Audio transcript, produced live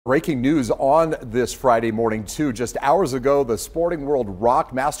Breaking news on this Friday morning, too. Just hours ago, the Sporting World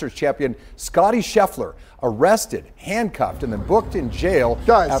Rock Masters champion Scotty Scheffler arrested, handcuffed, and then booked in jail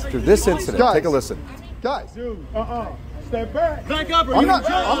after this incident. Take a listen. Guys. Step back. Back up.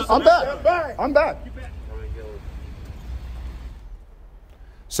 I'm back. I'm back.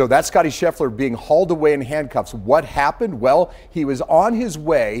 So that's Scotty Scheffler being hauled away in handcuffs. What happened? Well, he was on his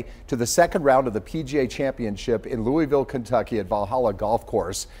way to the second round of the PGA Championship in Louisville, Kentucky at Valhalla Golf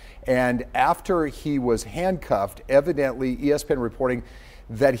Course. And after he was handcuffed, evidently ESPN reporting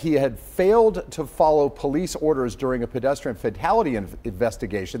that he had failed to follow police orders during a pedestrian fatality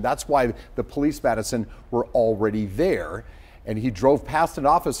investigation. That's why the police, Madison, were already there. And he drove past an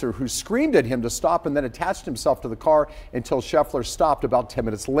officer who screamed at him to stop and then attached himself to the car until Scheffler stopped about 10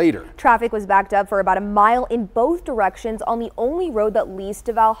 minutes later. Traffic was backed up for about a mile in both directions on the only road that leads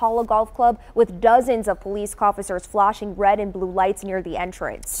to Valhalla Golf Club, with dozens of police officers flashing red and blue lights near the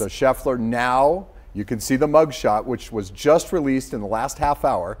entrance. So Scheffler, now you can see the mugshot, which was just released in the last half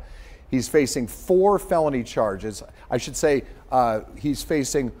hour. He's facing 4 felony charges. I should say he's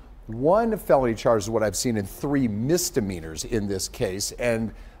facing 1 felony charge is what I've seen, and 3 misdemeanors in this case.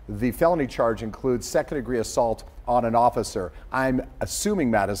 And the felony charge includes second-degree assault on an officer. I'm assuming,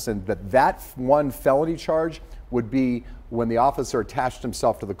 Madison, that 1 felony charge would be when the officer attached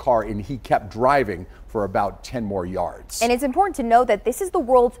himself to the car and he kept driving for about 10 more yards. And it's important to know that this is the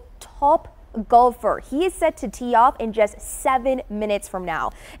world's top golfer. He is set to tee off in just 7 minutes from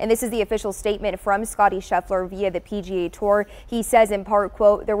now. And this is the official statement from Scotty Scheffler via the PGA Tour. He says in part,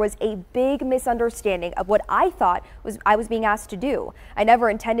 quote, "There was a big misunderstanding of what I thought I was being asked to do. I never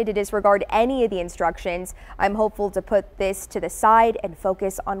intended to disregard any of the instructions. I'm hopeful to put this to the side and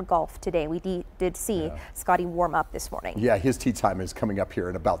focus on golf today." We did see Scotty warm up this morning. Yeah, his tee time is coming up here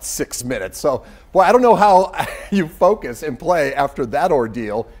in about 6 minutes. So, boy, I don't know how you focus and play after that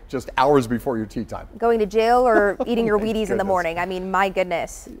ordeal just hours before your tee time. Going to jail or eating your Wheaties in the morning. I mean, my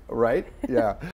goodness. Right? Yeah.